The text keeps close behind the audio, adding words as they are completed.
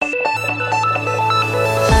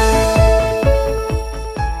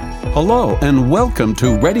Hello and welcome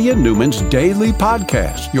to Reddy and Newman's Daily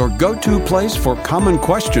Podcast, your go-to place for common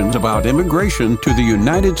questions about immigration to the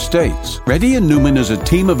United States. Reddy and Newman is a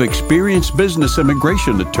team of experienced business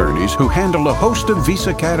immigration attorneys who handle a host of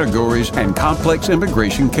visa categories and complex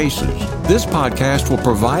immigration cases. This podcast will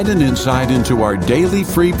provide an insight into our daily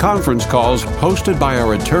free conference calls hosted by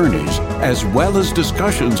our attorneys, as well as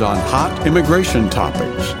discussions on hot immigration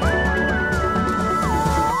topics.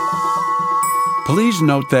 Please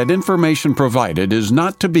note that information provided is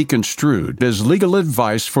not to be construed as legal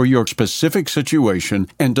advice for your specific situation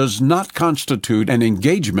and does not constitute an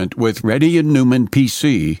engagement with Reddy and Newman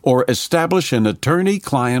PC or establish an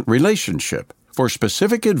attorney-client relationship. For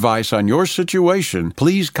specific advice on your situation,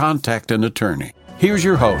 please contact an attorney. Here's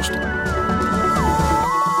your host.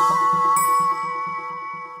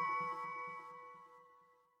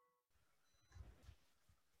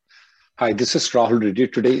 Hi, this is Rahul Reddy.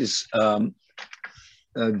 Today is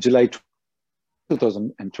July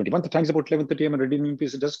 2021. The time is about 11:30 a.m. and Reddy and Newman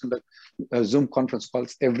PC does conduct Zoom conference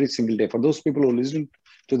calls every single day. For those people who are listening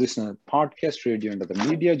to this on a podcast, radio, and other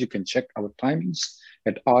media, you can check our timings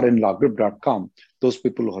at rnlawgroup.com. Those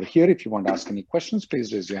people who are here, if you want to ask any questions,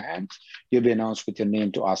 please raise your hand. You'll be announced with your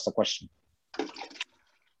name to ask the question.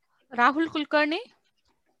 Rahul Kulkarni.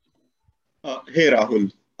 Hey,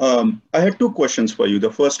 Rahul. I had two questions for you.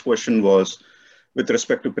 The first question was with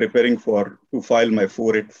respect to preparing to file my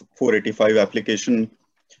 485 application.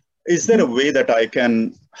 Is there a way that I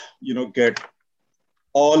can, get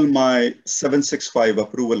all my 765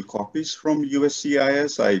 approval copies from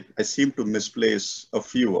USCIS? I seem to misplace a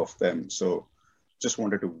few of them. So just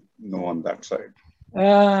wanted to know on that side.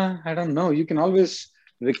 I don't know. You can always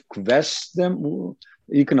request them.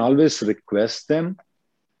 You can always request them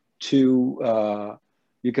to,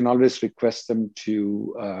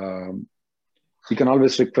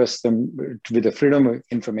 with the freedom of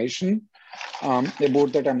information.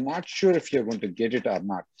 About that, I'm not sure if you're going to get it or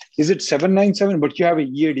not. Is it 797, but you have a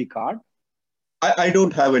EAD card? I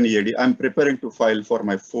don't have an EAD. I'm preparing to file for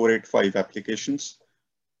my 485 applications.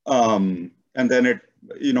 And then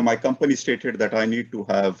my company stated that I need to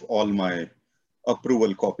have all my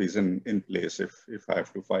approval copies in place if I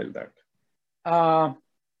have to file that.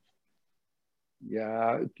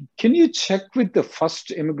 Yeah. Can you check with the first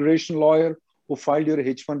immigration lawyer who filed your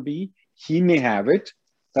H-1B? He may have it.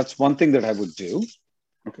 That's one thing that I would do,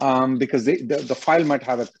 okay. Because the file might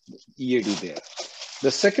have an EAD there. The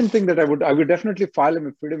second thing that I would definitely file him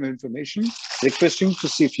a freedom of information, requesting to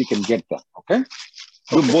see if you can get them. Okay,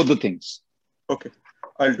 do both the things. Okay,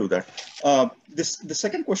 I'll do that. The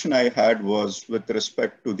second question I had was with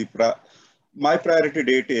respect to my priority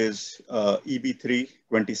date is EB3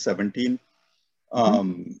 2017.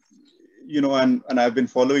 And I've been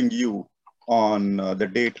following you on the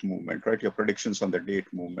date movement, right? Your predictions on the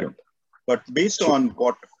date movement. But based on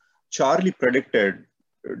what Charlie predicted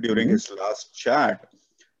during his last chat,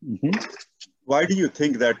 why do you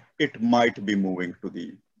think that it might be moving to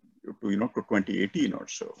 2018 or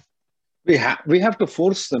so? We have to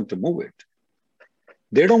force them to move it.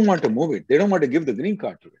 They don't want to move it. They don't want to give the green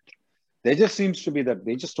card to it. There just seems to be that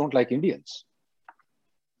they just don't like Indians.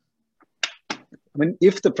 I mean,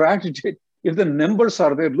 if the numbers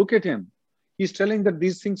are there, look at him. He's telling that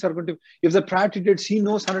these things are going to, if the priority dates, he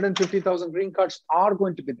knows 150,000 green cards are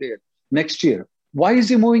going to be there next year. Why is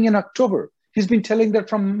he moving in October? He's been telling that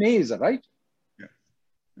from May, is that right? Yeah.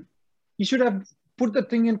 He should have put the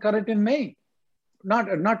thing in current in May. Not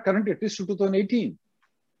current, at least to 2018.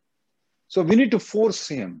 So we need to force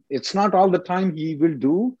him. It's not all the time he will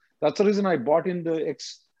do. That's the reason I bought in the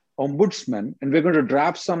ex-ombudsman, and we're going to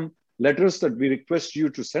draft some letters that we request you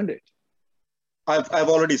to send it. I've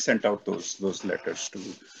already sent out those letters to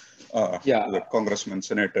the congressmen,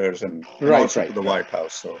 senators, and also to the White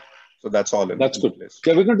House. So that's all in good. place.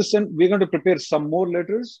 Yeah, we're going to prepare some more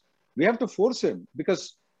letters. We have to force him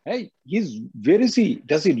because, hey, where is he?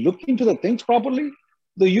 Does he look into the things properly?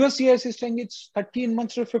 The USCIS is saying it's 13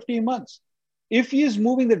 months or 15 months. If he is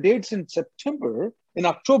moving the dates in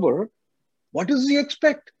October, what does he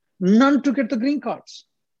expect? None to get the green cards.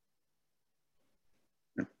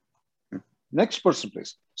 Next person,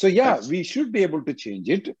 please. So we should be able to change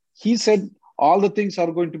it. He said all the things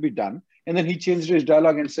are going to be done. And then he changed his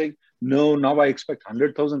dialogue and saying, no, now I expect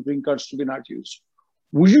 100,000 green cards to be not used.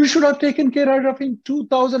 You should have taken care of in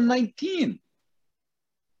 2019.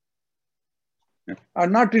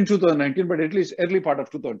 Not in 2019, but at least early part of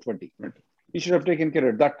 2020. Right. You should have taken care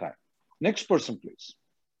at that time. Next person, please.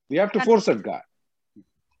 We have to force that guy.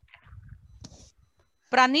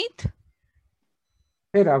 Praneeth?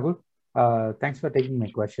 Hey, Rahul. Thanks for taking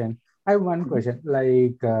my question. I have one question.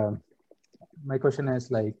 My question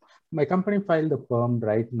is my company filed the perm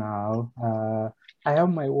right now. I have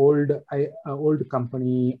my old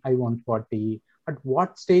company I-140. At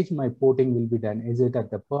what stage my porting will be done? Is it at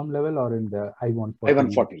the perm level or in the I-140?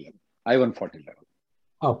 I-140 level. I-140 level.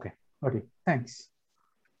 Okay. Okay. Thanks.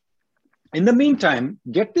 In the meantime,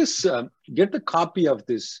 get the copy of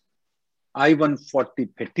this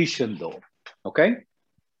I-140 petition though. Okay.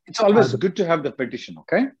 It's always good to have the petition.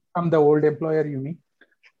 Okay. From the old employer, you mean?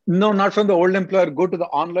 No, not from the old employer. Go to the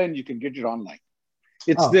online. You can get it online.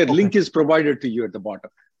 It's there. Okay. Link is provided to you at the bottom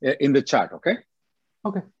in the chat. Okay.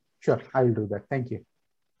 Okay. Sure. I will do that. Thank you.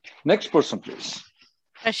 Next person, please.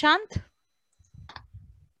 Prashant.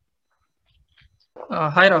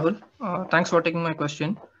 Hi, Rahul. Thanks for taking my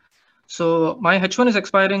question. So my H1 is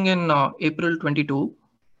expiring in April 22.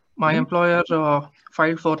 My employer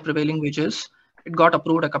filed for prevailing wages. It got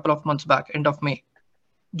approved a couple of months back, end of May.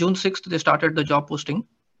 June 6th, they started the job posting.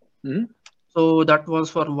 So that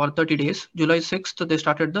was for 130 days. July 6th, they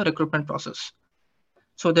started the recruitment process.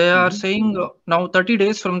 So they are saying now 30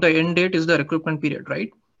 days from the end date is the recruitment period,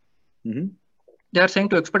 right? They are saying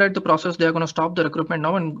to expedite the process, they are going to stop the recruitment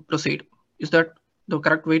now and proceed. Is that the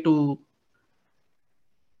correct way to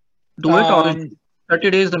do it, or 30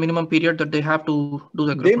 days the minimum period that they have to do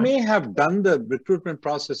the recruitment? They may have done the recruitment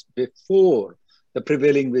process before the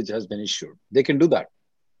prevailing wage has been issued. They can do that.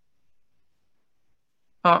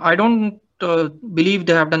 I don't believe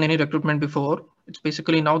they have done any recruitment before. It's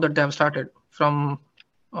basically now that they have started from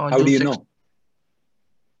How June do you 6th. know?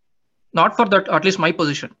 Not for that, at least my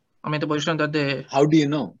position. I mean, the position that they... How do you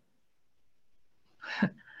know?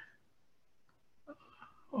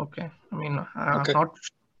 Okay. I mean, okay. Not...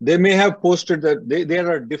 They may have posted that there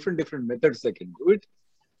are different methods they can do it.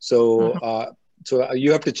 So, so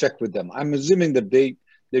you have to check with them. I'm assuming that they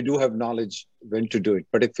do have knowledge when to do it.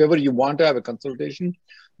 But if ever you want to have a consultation,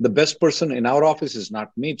 the best person in our office is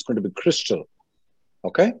not me. It's going to be Crystal.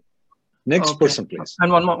 Okay. Next person, please.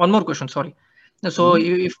 And one more question. Sorry. So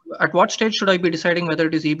if at what stage should I be deciding whether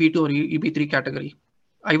it is EB2 or EB3 category?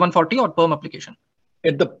 I-140 or perm application?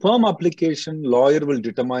 At the perm application, lawyer will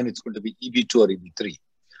determine it's going to be EB2 or EB3.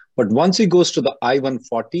 But once he goes to the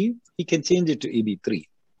I-140, he can change it to EB3.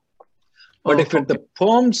 But if at the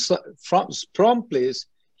perm place,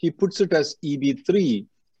 he puts it as EB3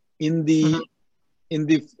 in the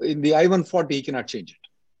I-140, he cannot change it.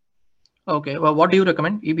 Okay. Well, what do you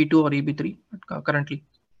recommend, EB2 or EB3 currently?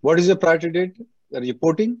 What is the priority date? Are you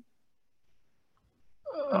porting?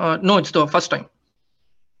 No, it's the first time.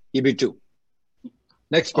 EB2.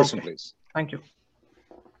 Next person, please. Thank you.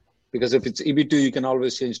 Because if it's EB2, you can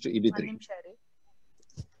always change to EB3.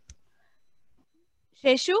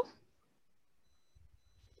 Sheshu?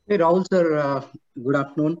 Hey, Rahul sir, good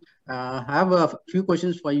afternoon. I have a few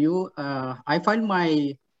questions for you. I filed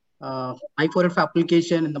my I-4F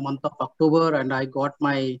application in the month of October, and I got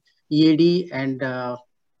my EAD, and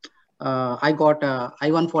I got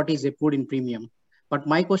I-140 Zipwood in premium. But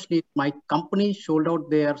my question is, my company sold out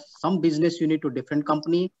their some business unit to different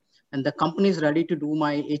company, and the company is ready to do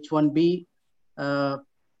my H1B.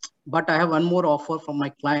 But I have one more offer from my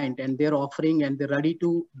client, and they're offering, and they're ready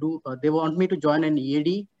to do, they want me to join an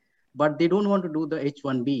EAD, but they don't want to do the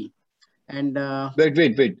H1B. And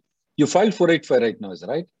wait. You filed 485 right now, is that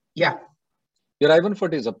right? Yeah. Your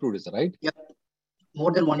I-140 is approved, is that right? Yeah.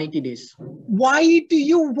 More than 180 days. Why do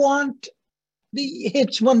you want the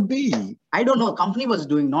H1B? I don't know. Company was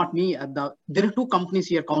doing, not me. There are two companies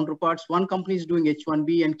here, counterparts. One company is doing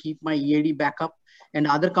H1B and keep my EAD backup. And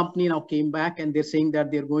other company now came back and they're saying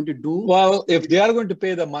that they're going to do. Well, if they are going to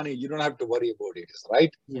pay the money, you don't have to worry about it,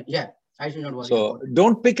 right? Yeah. I should not worry. So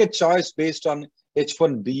don't pick a choice based on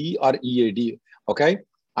H1B or EAD. Okay.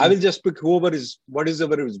 I will just pick whoever is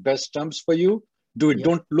best terms for you. Do it. Yeah.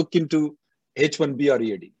 Don't look into H1B or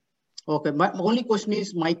EAD. Okay. My only question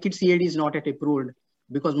is, my kid's EAD is not yet approved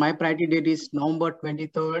because my priority date is November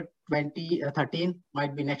 23rd, 2013.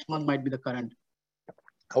 Might be next month, might be the current.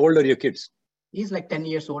 How old are your kids? He's like 10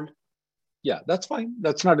 years old. Yeah, that's fine.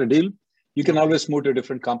 That's not a deal. You can always move to a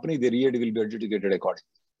different company. The EAD will be adjudicated accordingly.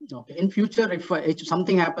 Okay. In future, if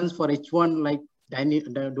something happens for H1, like do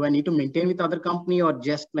I need to maintain with other company, or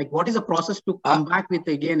just like what is the process to come back with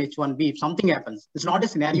again H1B if something happens? It's not a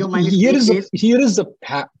scenario. Here is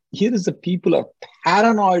the people are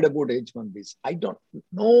paranoid about H1Bs. I don't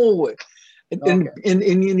know. Okay.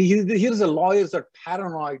 Here's the lawyers are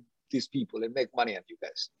paranoid. These people and make money on you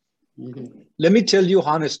guys. Let me tell you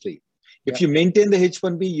honestly, if you maintain the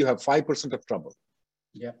H1B, you have 5% of trouble.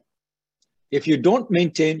 Yeah. If you don't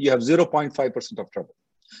maintain, you have 0.5% of trouble.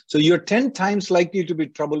 So you're 10 times likely to be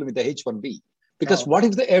trouble with the H1B. Because what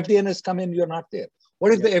if the FDNS come in, you're not there?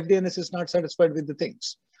 What if the FDNS is not satisfied with the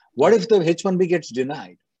things? What if the H1B gets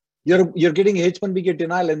denied? You're getting H1B get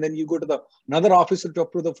denial, and then you go to another officer to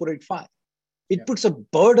approve the 485. It puts a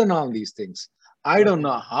burden on these things. I don't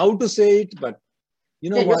know how to say it, but you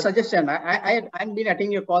know what? Your suggestion. I've been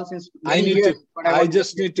attending your call since many I years. I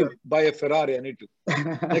just need to buy a Ferrari. I need to.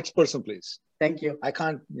 Next person, please. Thank you. I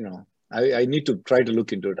can't, I need to try to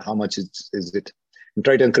look into it. How much is it? And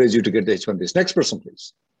try to encourage you to get the H1Bs. Next person,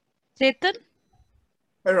 please. Chetan?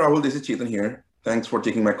 Hi, Rahul. This is Chetan here. Thanks for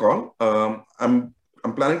taking my call.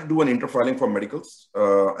 I'm planning to do an interfiling for medicals.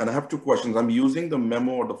 And I have two questions. I'm using the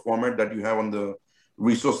memo or the format that you have on the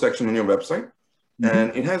resource section on your website. Mm-hmm.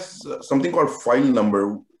 And it has something called file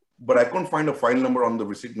number, but I couldn't find a file number on the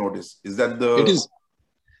receipt notice. Is that the...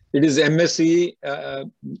 It is MSC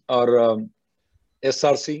or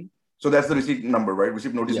SRC. So that's the receipt number, right?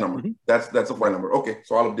 Receipt notice number. Mm-hmm. That's a file number. Okay,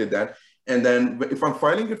 so I'll update that. And then if I'm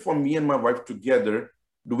filing it for me and my wife together,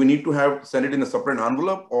 do we need to send it in a separate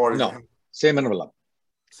envelope or... No, same envelope.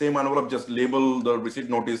 Same envelope, just label the receipt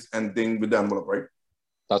notice and thing with the envelope, right?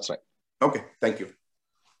 That's right. Okay, thank you.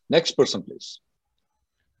 Next person, please.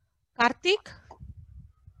 Karthik?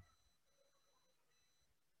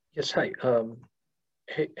 Yes, hi.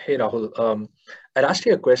 Hey, Rahul. I'd asked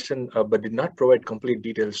you a question, but did not provide complete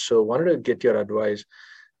details. So wanted to get your advice.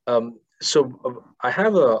 I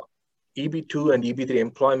have a EB2 and EB3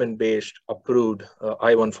 employment-based approved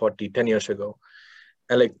I-140 10 years ago.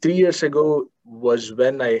 And like 3 years ago was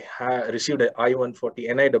when I received an I-140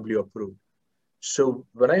 NIW approved. So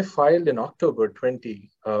when I filed in October 20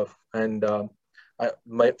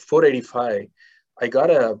 my 485, I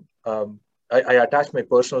got I attached my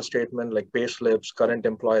personal statement like pay slips, current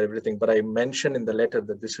employer, everything, but I mentioned in the letter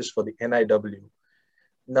that this is for the NIW.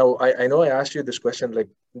 Now, I know I asked you this question, like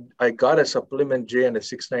I got a supplement J and a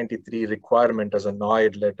 693 requirement as a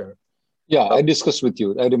NOID letter. Yeah, I discussed with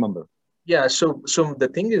you. I remember. Yeah, so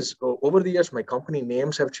the thing is, over the years, my company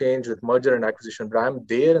names have changed with merger and acquisition, but I'm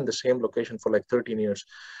there in the same location for like 13 years.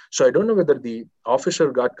 So I don't know whether the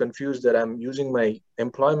officer got confused that I'm using my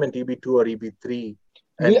employment EB2 or EB3.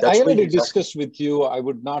 And I already discussed with you. I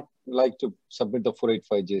would not like to submit the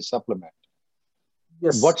 485J supplement.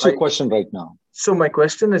 Yes. What's your question right now? So my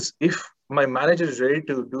question is, if my manager is ready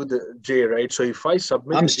to do the J, right? So if I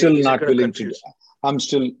submit, I'm still not willing to. I'm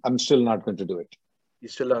still not going to do it. You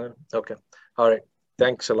still not? Okay. All right.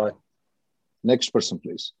 Thanks a lot. Next person,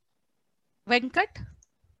 please. Venkat?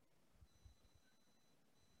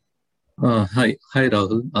 Hi,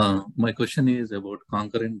 Rahul. My question is about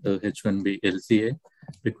concurrent H1B LCA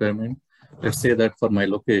requirement. Let's say that for my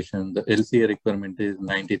location, the LCA requirement is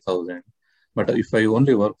 90,000. But if I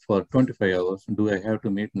only work for 25 hours, do I have to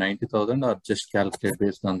meet 90,000 or just calculate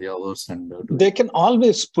based on the hours? And they can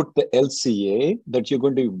always put the LCA that you're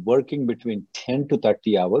going to be working between 10 to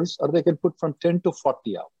 30 hours, or they can put from 10 to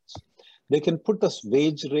 40 hours. They can put the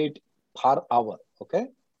wage rate per hour. Okay.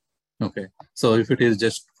 Okay. So if it is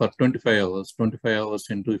just for 25 hours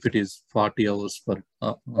into if it is 40 hours per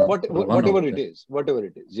whatever it is,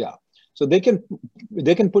 yeah. So they can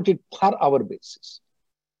put it per hour basis.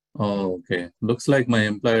 Oh, okay. Looks like my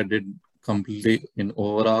employer did completely in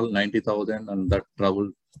overall 90,000, and that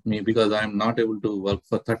troubled me because I'm not able to work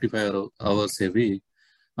for 35 hours a week,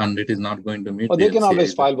 and it is not going to meet. They can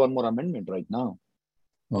always file one more amendment right now.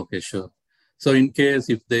 Okay, sure. So in case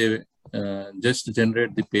if they just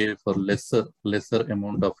generate the pay for lesser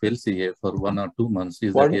amount of LCA for 1 or 2 months,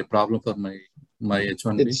 is that a problem for my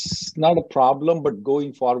H1B? It's not a problem, but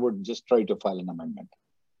going forward, just try to file an amendment.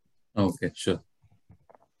 Okay, sure.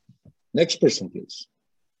 Next person, please.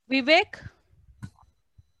 Vivek?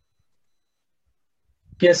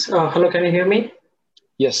 Yes. Hello, can you hear me?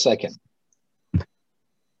 Yes, I can.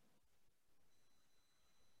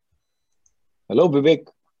 Hello, Vivek.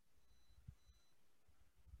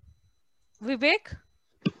 Vivek?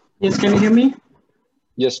 Yes, can you hear me?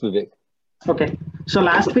 Yes, Vivek. Okay. So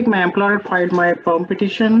last week, my employer filed my perm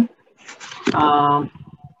petition while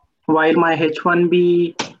my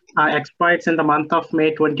H1B expires in the month of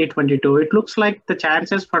May 2022. It looks like the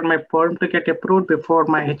chances for my perm to get approved before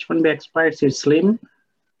my H1B expires is slim.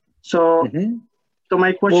 So, so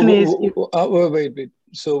my question is... Wait.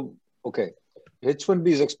 So, okay. H1B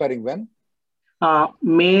is expiring when?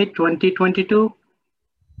 May 2022.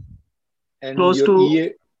 And close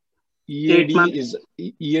to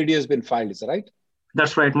EAD has been filed, is that right?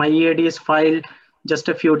 That's right. My EAD is filed just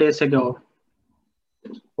a few days ago.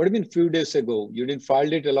 What do you mean few days ago? You didn't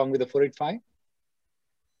file it along with the 485?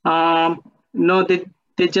 No, they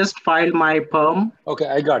just filed my perm. Okay,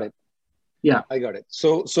 I got it. Yeah. I got it.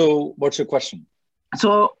 So what's your question?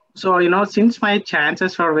 So since my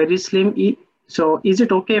chances are very slim, so is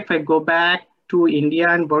it okay if I go back to India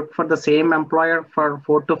and work for the same employer for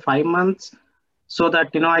 4 to 5 months, so that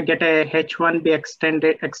I get a H1B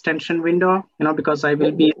extension window, because I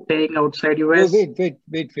will be staying outside US.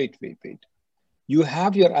 Wait. You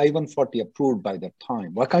have your I-140 approved by that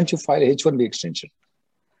time. Why can't you file a H1B extension?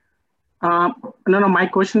 No. My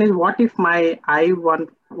question is, what if my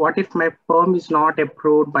perm is not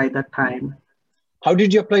approved by that time? How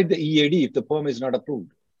did you apply the EAD if the perm is not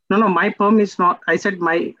approved? No, my perm is not. I said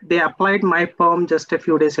they applied my perm just a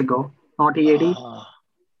few days ago, not EAD.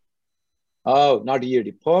 Oh, not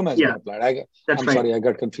EAD. Perm has been applied. That's I'm right. sorry, I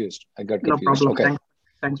got confused. No problem. Okay.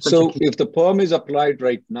 Thanks for so checking. if the perm is applied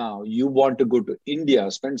right now, you want to go to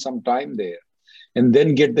India, spend some time there, and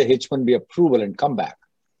then get the H1B approval and come back.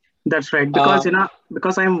 That's right. Because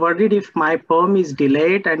because I'm worried if my perm is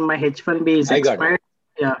delayed and my H1B is expired.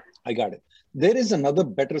 I got it. There is another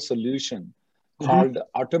better solution called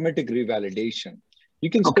automatic revalidation. You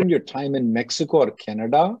can spend your time in Mexico or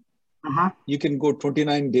Canada. You can go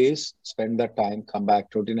 29 days, spend that time, come back,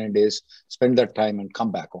 29 days, spend that time and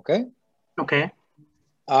come back, okay? Okay.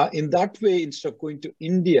 In that way, instead of going to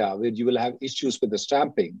India, where you will have issues with the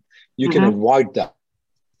stamping, you can avoid that.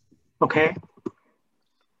 Okay.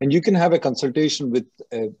 And you can have a consultation with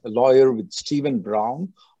a lawyer, with Stephen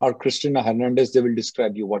Brown or Christina Hernandez. They will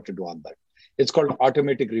describe you what to do on that. It's called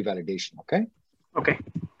automatic revalidation, okay? Okay,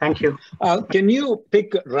 thank you. Can you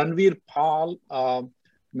pick Ranveer Pal,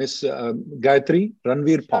 Miss Gayatri?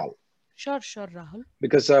 Ranveer Pal. Sure, Rahul.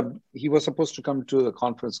 Because he was supposed to come to the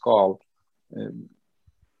conference call.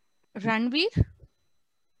 Ranveer?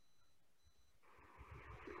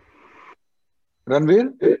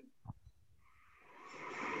 Ranveer?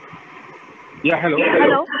 Yeah, hello.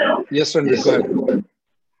 Yes, Ranveer, go ahead.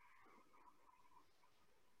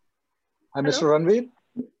 Hi, Mr. Ranveer.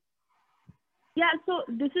 Yeah, so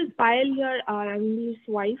this is Payal here, Ranveer's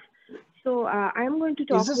wife. So I'm going to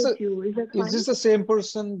talk with you. Is that fine? Is this the same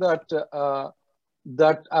person that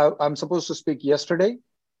I'm supposed to speak yesterday?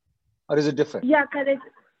 Or is it different? Yeah, correct.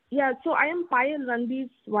 Yeah, so I am Payal,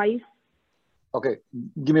 Ranveer's wife. Okay,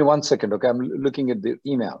 give me 1 second, okay? I'm looking at the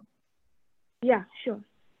email. Yeah, sure.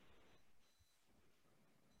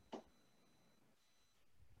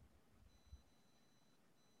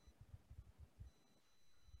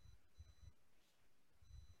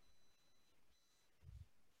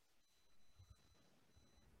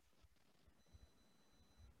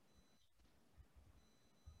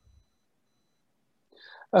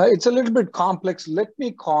 It's a little bit complex. Let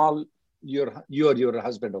me call you or your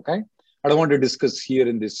husband, okay? I don't want to discuss here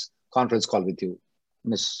in this conference call with you,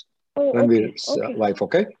 Miss Ranveer's wife,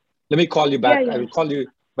 okay? Let me call you back. I will call you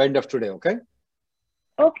by end of today, okay?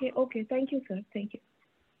 Okay. Thank you, sir. Thank you.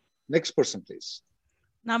 Next person, please.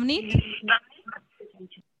 Navneet?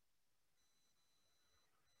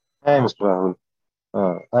 Hi, Mr.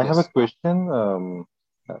 Rahul. I have a question.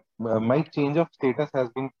 My change of status has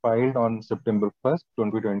been filed on September 1st,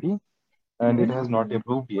 2020, and it has not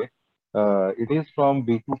approved yet. It is from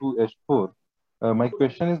B2 to H4. My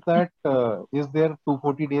question is that, is there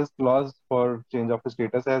 240 days clause for change of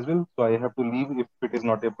status as well? So I have to leave if it is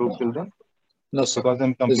not approved till then? No, sir. Because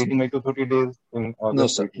I'm completing my 230 days in August. No,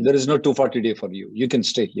 sir. There is no 240 day for you. You can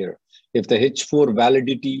stay here. If the H4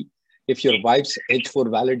 validity, if your wife's H4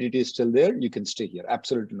 validity is still there, you can stay here.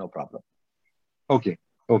 Absolutely no problem. Okay.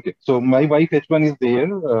 So my wife H1 is there.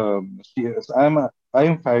 I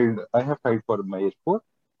have filed for my H4.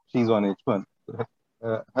 She's on H1.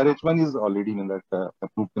 Her H1 is already in that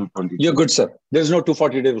approved till 20. You're good, sir. There's no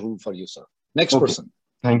 240 day rule for you, sir. Next person.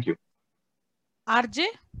 Thank you. RJ?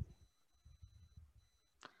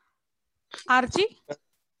 RJ?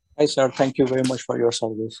 Hi, sir. Thank you very much for your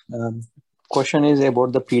service. Question is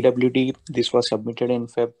about the PWD. This was submitted in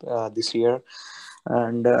Feb this year.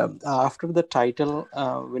 And after the title,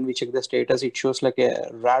 when we check the status, it shows like a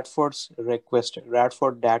Radford's requested,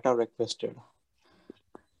 Radford data requested.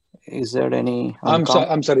 Is there any? I'm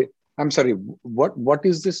sorry. What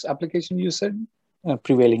is this application you said?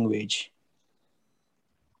 Prevailing wage.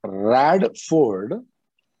 Radford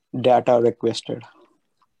data requested.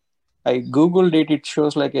 I googled it. It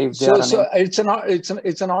shows like if they are. So it's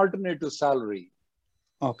an alternative salary.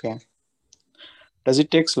 Okay. Does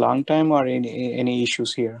it take long time or any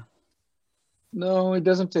issues here? No, it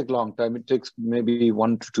doesn't take long time. It takes maybe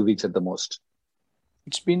 1 to 2 weeks at the most.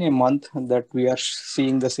 It's been a month that we are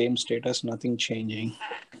seeing the same status, nothing changing.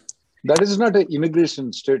 That is not an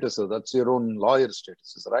immigration status, so that's your own lawyer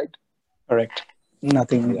status, right? Correct.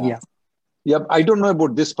 Nothing, yeah. Yep. I don't know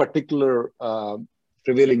about this particular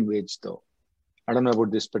prevailing wage, though. I don't know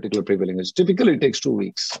about this particular prevailing wage. Typically, it takes 2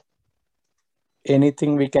 weeks.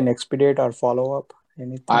 Anything we can expedite or follow up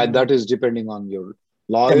Anything? That is depending on your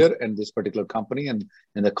lawyer and this particular company and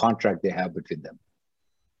the contract they have between them.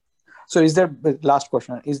 So is that, last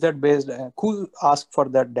question, is that based, who asked for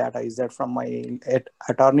that data? Is that from my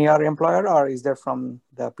attorney or employer, or is that from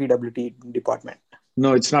the PWD department?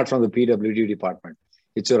 No, it's not from the PWD department.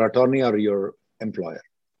 It's your attorney or your employer.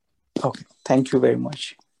 Okay, thank you very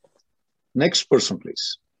much. Next person,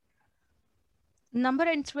 please. Number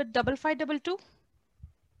ends with 5522.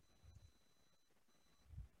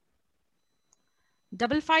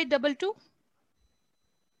 5522.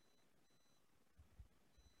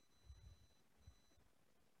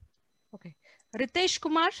 Okay. Ritesh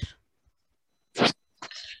Kumar.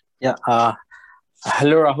 Yeah.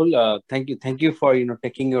 Hello, Rahul. Thank you for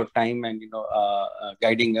taking your time and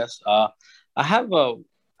guiding us. I have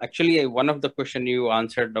actually one of the question you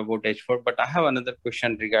answered about H4, but I have another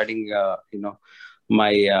question regarding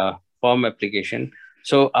my form application.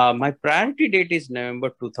 So my priority date is November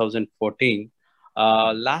 2014.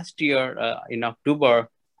 Last year in October,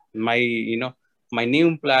 my new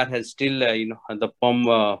employer has still the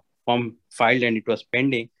form filed and it was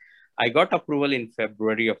pending. I got approval in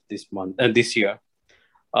February of this year.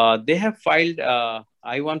 They have filed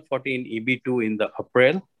I-140 in EB2 in the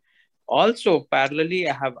April. Also, parallelly,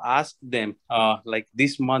 I have asked them like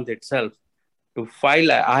this month itself to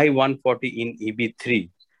file I-140 in EB3,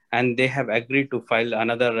 and they have agreed to file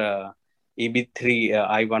another EB3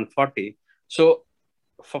 I-140. So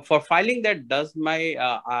for filing that, does my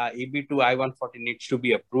EB2 I-140 needs to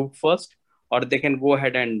be approved first, or they can go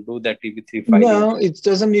ahead and do that EB3 filing? No, it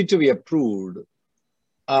doesn't need to be approved.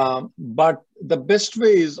 But the best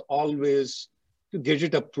way is always to get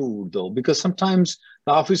it approved, though, because sometimes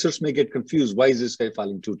the officers may get confused. Why is this guy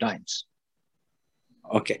filing 2 times?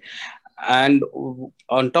 Okay. And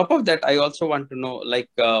on top of that, I also want to know, like,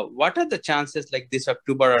 what are the chances like this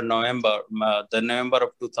October or November, the November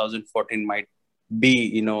of 2014 might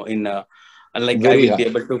be, in like Very I will high. be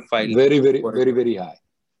able to file? Very high.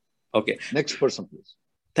 Okay. Next person, please.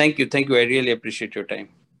 Thank you. I really appreciate your time.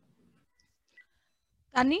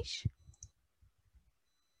 Anish.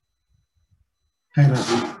 Hi,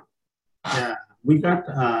 Ravi. Yeah, we got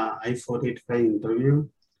I-485 interview,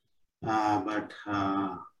 but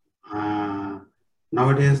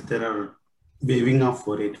nowadays there are waiving of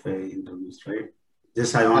 485 interviews, right?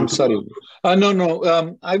 Just I'm sorry.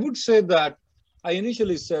 No. I would say that I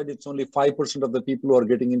initially said it's only 5% of the people who are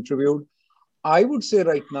getting interviewed. I would say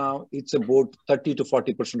right now it's about 30 to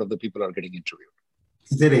 40% of the people are getting interviewed.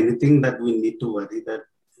 Is there anything that we need to worry that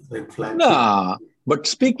red flag? Nah, but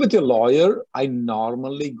speak with your lawyer. I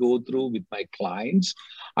normally go through with my clients.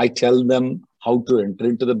 I tell them how to enter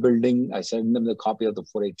into the building. I send them the copy of the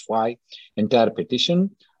 485 entire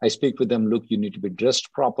petition. I speak with them. Look, you need to be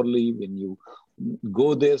dressed properly. When you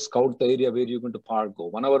go there, scout the area where you're going to park, go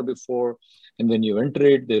 1 hour before. And when you enter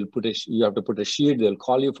it, you have to put a sheet. They'll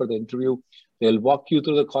call you for the interview. They'll walk you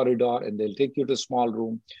through the corridor and they'll take you to a small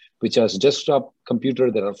room, which has desktop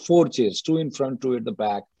computer. There are 4 chairs, 2 in front, 2 at the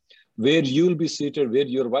back. Where you'll be seated, where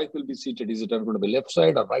your wife will be seated, is it going to be left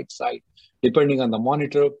side or right side, depending on the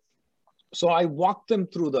monitor. So I walk them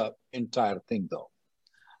through the entire thing, though.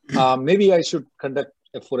 Maybe I should conduct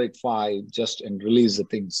a 485 just and release the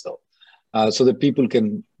things, though, so that people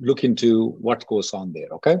can look into what goes on there.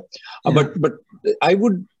 Okay, yeah. But I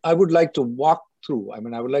would like to walk through. I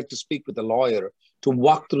mean, I would like to speak with a lawyer to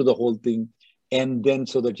walk through the whole thing, and then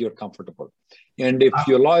so that you're comfortable. And if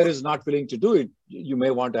your lawyer is not willing to do it, you may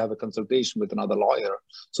want to have a consultation with another lawyer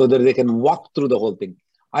so that they can walk through the whole thing.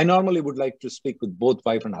 I normally would like to speak with both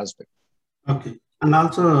wife and husband. Okay. And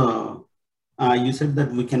also, you said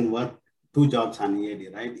that we can work 2 jobs on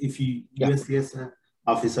EAD, right? If USCIS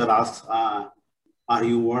officer asks, are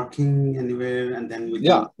you working anywhere? And then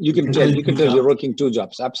you can tell you're working 2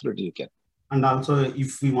 jobs. Absolutely, you can. And also,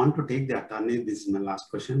 if we want to take the attorney, this is my last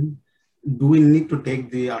question. Do we need to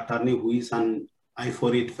take the attorney who is on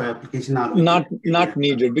I-485 application? Or not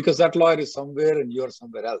needed, because that lawyer is somewhere and you're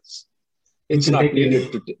somewhere else. It's not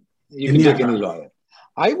needed to take. You can take any lawyer.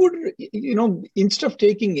 I would, instead of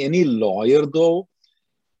taking any lawyer, though,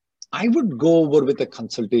 I would go over with a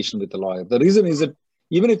consultation with a lawyer. The reason is that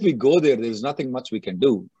even if we go there, there's nothing much we can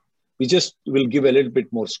do. We just will give a little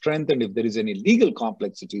bit more strength. And if there is any legal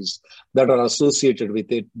complexities that are associated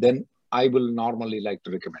with it, then I will normally like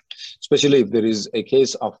to recommend, especially if there is a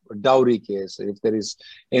case of a dowry case, if there is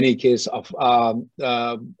any case of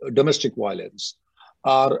domestic violence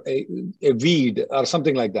or a weed or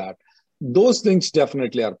something like that. Those things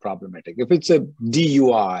definitely are problematic. If it's a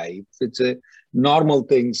DUI, if it's a normal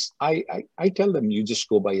things, I tell them you just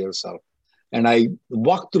go by yourself. And I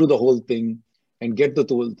walk through the whole thing and get the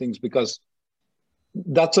whole things, because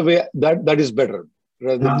That's a way that is better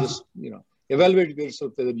rather than just, evaluate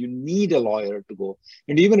yourself whether you need a lawyer to go.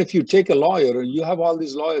 And even if you take a lawyer, you have all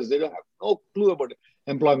these lawyers, they don't have no clue about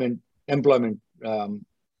employment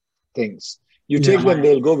things. You take them,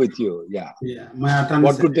 they'll go with you. Yeah. My attorney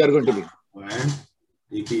what good they are going to be. Well,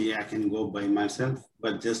 if I can go by myself,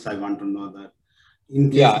 but just I want to know that. In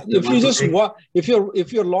case if you just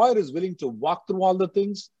if your lawyer is willing to walk through all the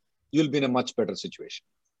things, you'll be in a much better situation.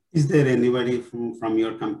 Is there anybody from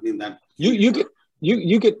your company that you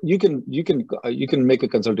can make a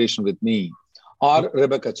consultation with me or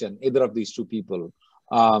Rebecca Chen, either of these two people,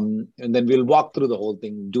 and then we'll walk through the whole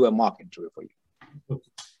thing, do a mock interview for you.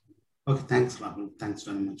 Okay, thanks, Rahul. Thanks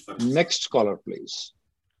very much for next caller, please.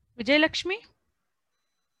 Vijay Lakshmi.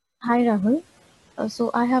 Hi, Rahul.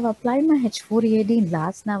 So I have applied my H4 EAD in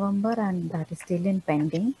last November and that is still in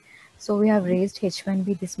pending. So we have raised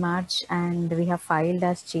H1B this March and we have filed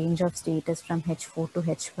as change of status from H4 to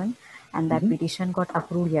H1 and that petition got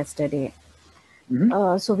approved yesterday.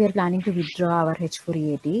 So we are planning to withdraw our H4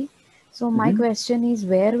 EAD. So my question is,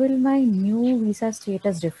 where will my new visa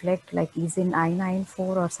status reflect? Like, is in I-94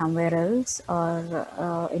 or somewhere else,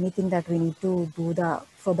 or anything that we need to do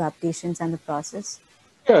for the updations and the process?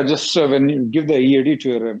 Yeah, just when you give the EAD to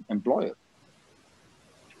your employer.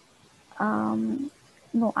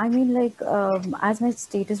 No, I mean like as my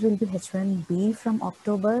status will be H1B from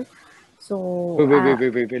October. So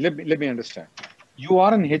wait. Let me understand. You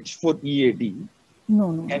are an H4 EAD.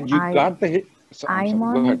 No. And you got the I'm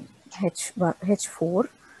on H4.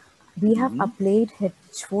 We have applied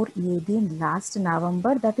H4 EAD in last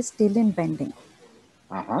November. That is still in pending.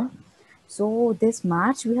 So this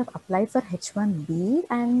March we have applied for H1B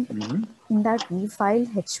and in that we filed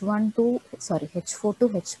H4 to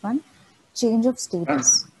H1 change of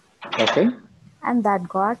status. Okay. And that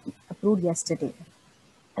got approved yesterday.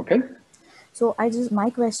 Okay. So my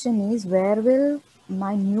question is, where will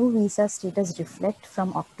my new visa status reflect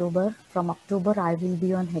from October? From October, I will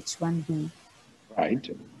be on H1B. Right.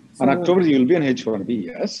 So, on October, you will be on H1B,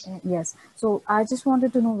 yes? Yes. So I just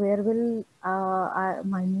wanted to know, where will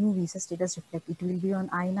my new visa status reflect? It will be on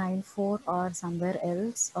I-94 or somewhere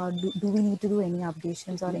else? Or do we need to do any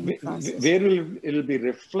updations or any process? Where it will be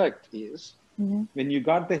reflect is, when you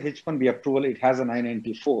got the H1B approval, it has an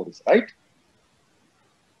I-94, right?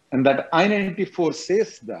 And that I-94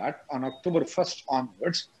 says that on October 1st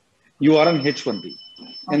onwards, you are on H1B. Okay.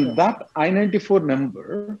 And that I-94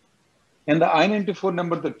 number and the I-94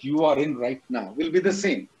 number that you are in right now will be the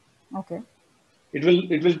same. Okay. It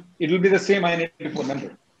will be the same I-94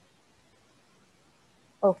 number.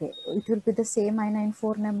 Okay. It will be the same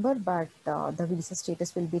I-94 number, but the visa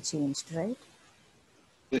status will be changed, right?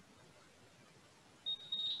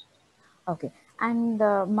 Okay. And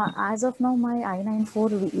as of now, my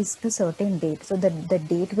I-94 is to certain date. So the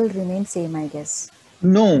date will remain same, I guess.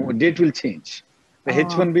 No, date will change. The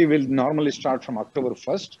H1B will normally start from October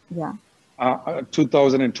 1st. Yeah.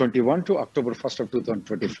 2021 to October 1st of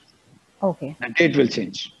 2025. Okay. The date will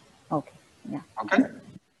change. Okay. Yeah. Okay.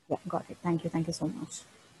 Yeah, got it. Thank you. Thank you so much.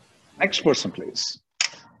 Next person, please.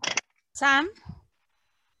 Sam.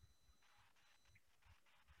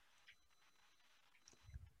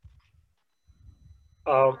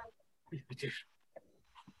 Hi,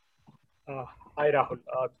 Rahul.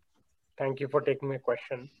 Thank you for taking my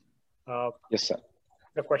question. Yes, sir.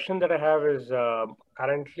 The question that I have is,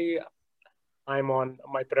 currently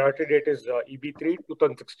my priority date is EB3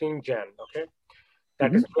 2016 Jan, okay?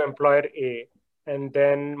 That is to employer A. And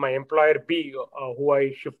then my employer B, who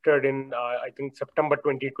I shifted in, I think September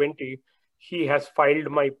 2020, he has filed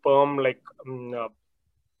my perm like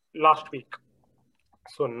last week.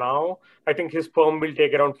 So now I think his perm will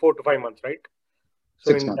take around 4 to 5 months, right?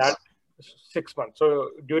 So 6 months. 6 months. So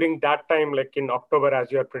during that time, like in October,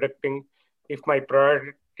 as you are predicting, if my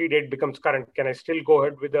priority date becomes current, can I still go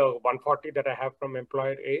ahead with the 140 that I have from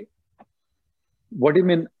employer A? What do you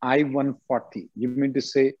mean I-140? You mean to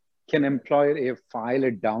say, can employer A file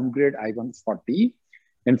a downgrade I-140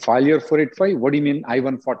 and file your 485? What do you mean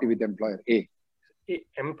I-140 with employer A?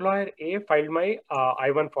 Employer A filed my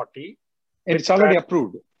I-140. And it's already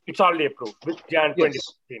approved. It's already approved with Jan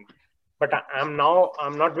 2016. But I'm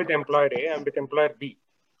not with employer A, I'm with employer B.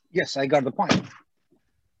 Yes, I got the point.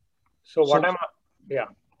 So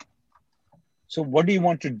So what do you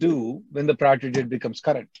want to do when the priority date becomes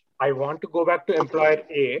current? I want to go back to employer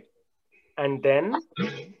A, and then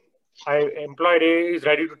employer A is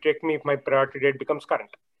ready to take me if my priority date becomes current.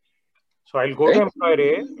 So I'll go to employer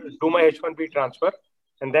A, do my H1B transfer,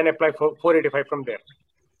 and then apply for 485 from there.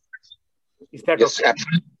 Is that okay?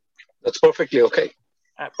 Absolutely. That's perfectly okay.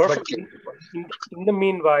 Perfectly. In the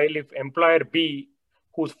meanwhile, if employer B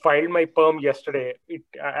who's filed my perm yesterday,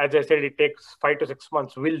 as I said, it takes 5 to 6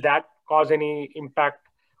 months. Will that cause any impact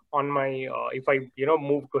on my if I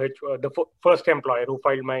move to the first employer who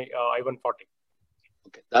filed my I-140?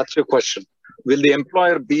 Okay, that's your question. Will the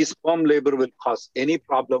employer B's perm labor will cause any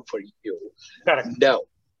problem for you? Correct. No.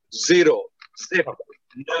 Zero.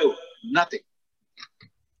 No. Nothing.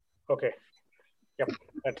 Okay. Yep,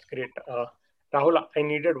 that's great. Rahul, I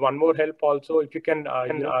needed one more help also. If you can,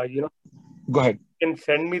 Go ahead. You can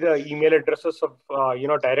send me the email addresses of,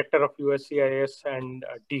 Director of USCIS and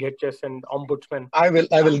DHS and Ombudsman. I will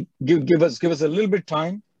give us a little bit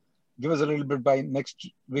time. Give us a little bit by next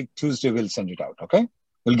week, Tuesday, we'll send it out. Okay.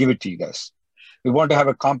 We'll give it to you guys. We want to have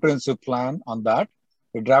a comprehensive plan on that.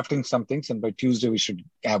 We're drafting some things, and by Tuesday, we should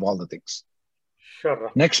have all the things.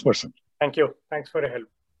 Sure. Next person. Thank you. Thanks for your help.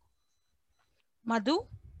 Madhu?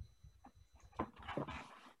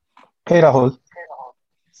 Hey, Rahul.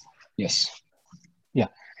 Yes. Yeah.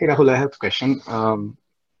 Hey, Rahul, I have a question.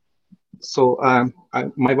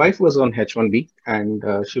 My wife was on H1B and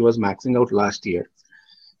she was maxing out last year.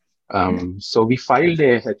 So we filed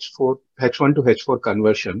a H1 to H4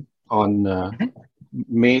 conversion on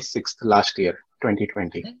May 6th last year,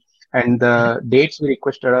 2020. And the dates we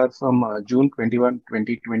requested are from June 21,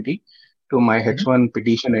 2020 to my H1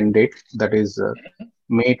 petition end date, that is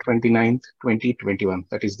May 29th, 2021,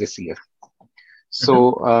 that is this year.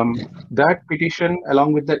 So that petition,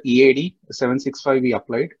 along with the EAD 765 we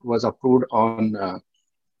applied, was approved on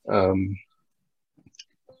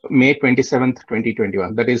May 27th,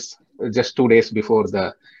 2021. That is just 2 days before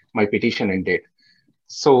my petition end date.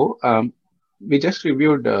 So we just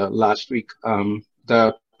reviewed last week.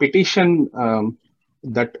 The petition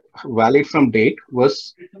that valid from date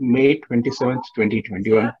was May 27th,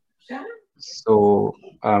 2021. So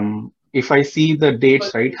if I see the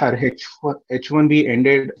dates right, her H1B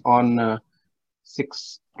ended on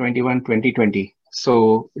 6/21/2020.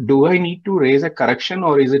 So do I need to raise a correction,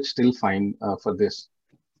 or is it still fine for this?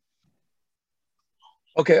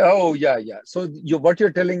 Okay. Oh, yeah. So what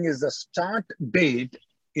you're telling is the start date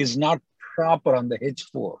is not proper on the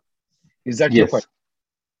H4. Is that your question?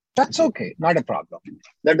 That's okay. Not a problem.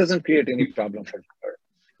 That doesn't create any problem for her.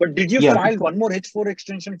 But did you file one more H4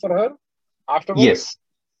 extension for her afterwards?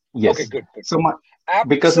 Yes. Okay, good. So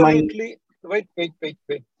absolutely. Wait.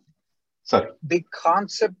 Sorry. The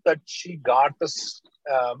concept that she got this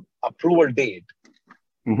approval date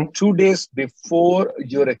 2 days before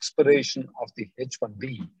your expiration of the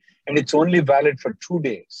H1B, and it's only valid for 2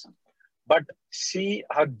 days. But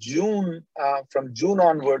her June, from June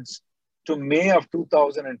onwards to May of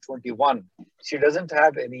 2021, she doesn't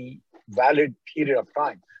have any valid period of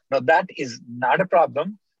time. Now that is not a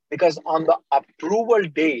problem, because on the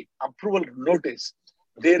approval notice,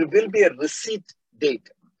 there will be a receipt date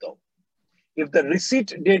though. If the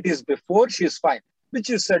receipt date is before, she is fine, which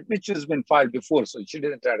has been filed before, so she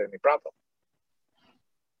didn't have any problem.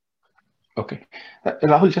 Okay.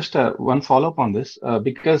 Rahul, just one follow-up on this,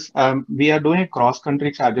 because we are doing a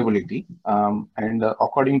cross-country chargeability, and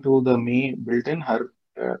according to the May bulletin, her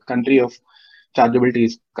country of chargeability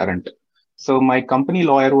is current. So my company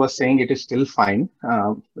lawyer was saying it is still fine.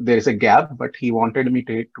 There is a gap, but he wanted me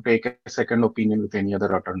to take a second opinion with any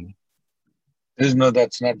other attorney. No,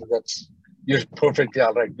 you're perfectly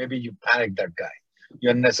all right. Maybe you panicked that guy. You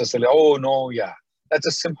unnecessarily, that's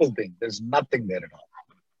a simple thing. There's nothing there at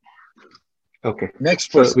all. Okay.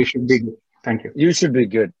 Next person. So we should be good. Thank you. You should be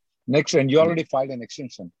good. Next, and you already filed an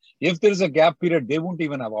extension. If there is a gap period, they won't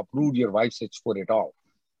even have approved your wife's H4 at all.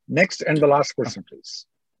 Next and the last person, please.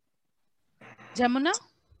 Jamuna?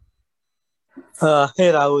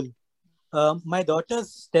 Hey, Rahul. My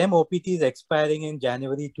daughter's STEM OPT is expiring in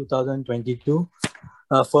January 2022,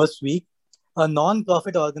 first week. A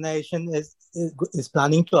non-profit organization is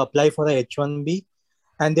planning to apply for a H1B,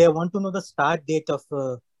 and they want to know the start date of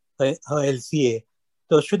her LCA.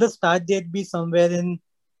 So should the start date be somewhere in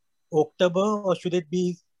October, or should it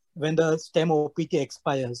be when the STEM OPT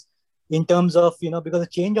expires? In terms of, because the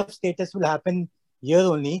change of status will happen here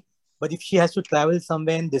only, but if she has to travel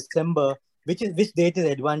somewhere in December, which date is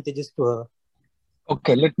advantageous to her?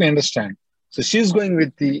 Okay, let me understand. So she's going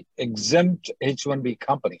with the exempt H1B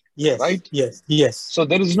company, right? Yes. So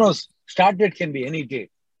there is no start date, can be any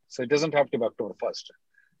date. So it doesn't have to be October 1st.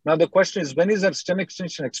 Now the question is, when is that STEM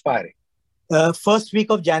extension expiring? First week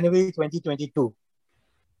of January 2022.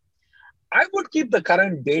 I would keep the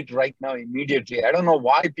current date right now immediately. I don't know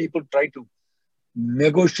why people try to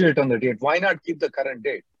negotiate on the date. Why not keep the current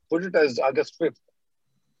date? Put it as August 5th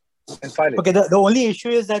and file it. Okay, the only issue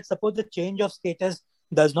is that suppose the change of status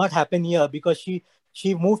does not happen here, because she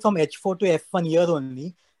moved from H4 to F1 year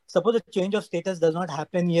only. suppose a change of status does not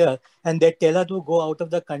happen here and they tell her to go out of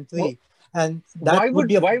the country, and that would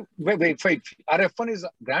be wait. Our F1 is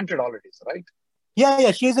granted already, right?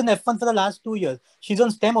 Yeah. She's in F1 for the last 2 years. She's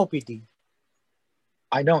on STEM OPT.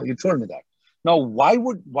 I know, you told me that. Now, why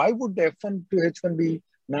would the F1 to H1 be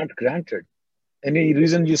not granted? Any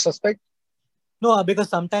reason you suspect? No, because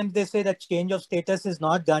sometimes they say that change of status is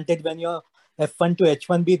not granted when you're F1 to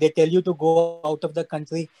H1B. They tell you to go out of the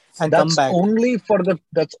country and come back.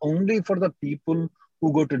 That's only for the people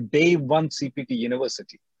who go to day one CPT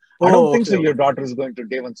university. I don't think so. Your daughter is going to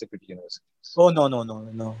day one CPT university. Oh,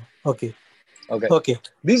 no. Okay.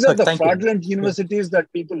 These are the fraudulent universities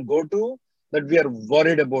that people go to, that we are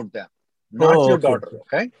worried about them. Not your daughter,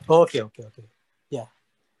 okay? Okay. Yeah.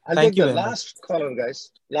 I'll take the last caller, guys.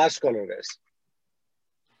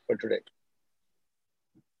 For today.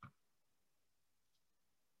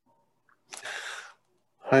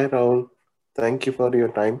 Hi, Rahul. Thank you for your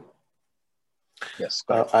time. Yes.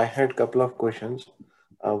 I had a couple of questions.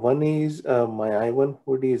 One is my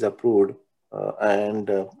I-140 is approved, and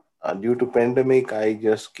due to pandemic, I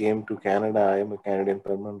just came to Canada. I am a Canadian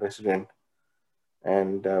permanent resident,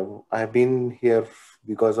 and I've been here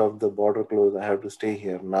because of the border close. I have to stay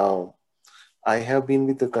here now. I have been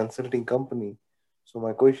with a consulting company. So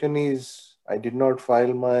my question is, I did not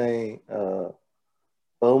file my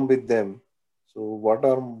perm with them. So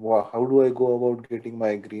how do I go about getting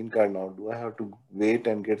my green card now? Do I have to wait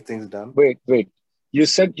and get things done? Wait. You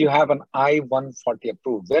said you have an I-140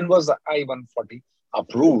 approved. When was the I-140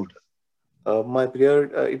 approved? My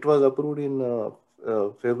period, it was approved in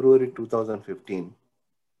February 2015.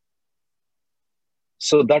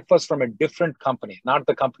 So that was from a different company, not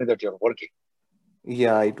the company that you're working.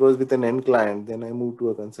 Yeah, it was with an end client. Then I moved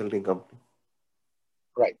to a consulting company.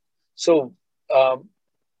 Right. So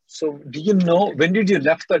do you know, when did you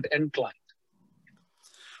left that end client?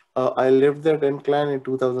 I left that end client in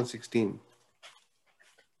 2016.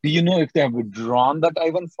 Do you know if they have withdrawn that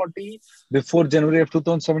I-140 before January of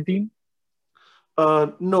 2017?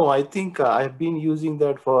 No, I think I've been using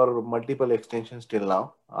that for multiple extensions till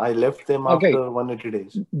now. I left them after 180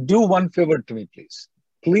 days. Do one favor to me, please.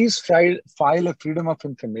 Please file a Freedom of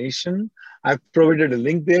Information. I've provided a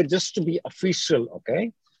link there just to be official,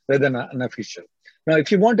 okay, rather than unofficial. Now,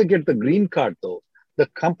 if you want to get the green card, though, the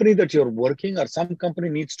company that you're working or some company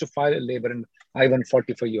needs to file a labor and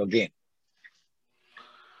I-140 for you again.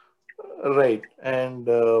 Right. And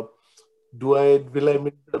will I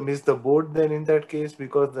miss the board then in that case,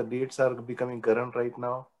 because the dates are becoming current right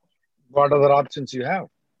now? What other options you have?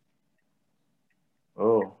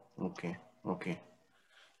 Oh, okay.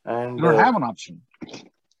 And you don't have an option.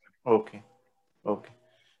 Okay.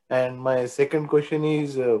 And my second question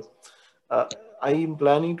is, I am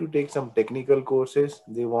planning to take some technical courses.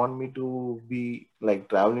 They want me to be like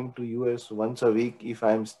traveling to US once a week if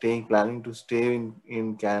I'm planning to stay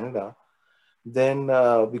in Canada. Then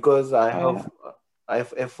because I have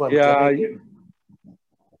F1. Yeah,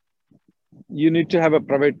 you need to have a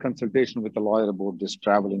private consultation with a lawyer about this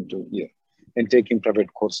traveling to here and taking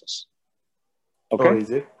private courses. Okay. Oh,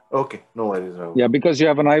 is it? Okay. No worries, Rahul. Yeah, because you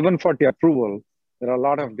have an I-140 approval, there are a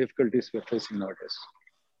lot of difficulties we're facing nowadays.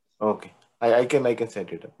 Okay. I can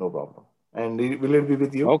set it up. No problem. And will it be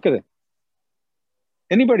with you? Okay then.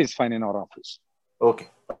 Anybody's fine in our office. Okay.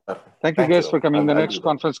 Perfect. Thank you guys for coming. The next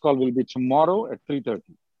conference call will be tomorrow at 3:30.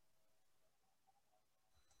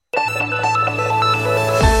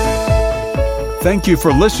 Thank you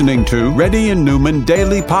for listening to Reddy and Newman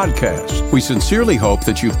Daily Podcast. We sincerely hope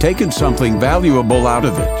that you've taken something valuable out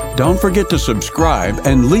of it. Don't forget to subscribe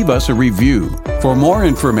and leave us a review. For more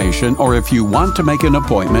information or if you want to make an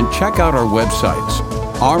appointment, check out our websites,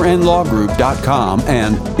 rnlawgroup.com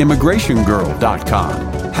and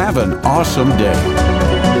immigrationgirl.com. Have an awesome day.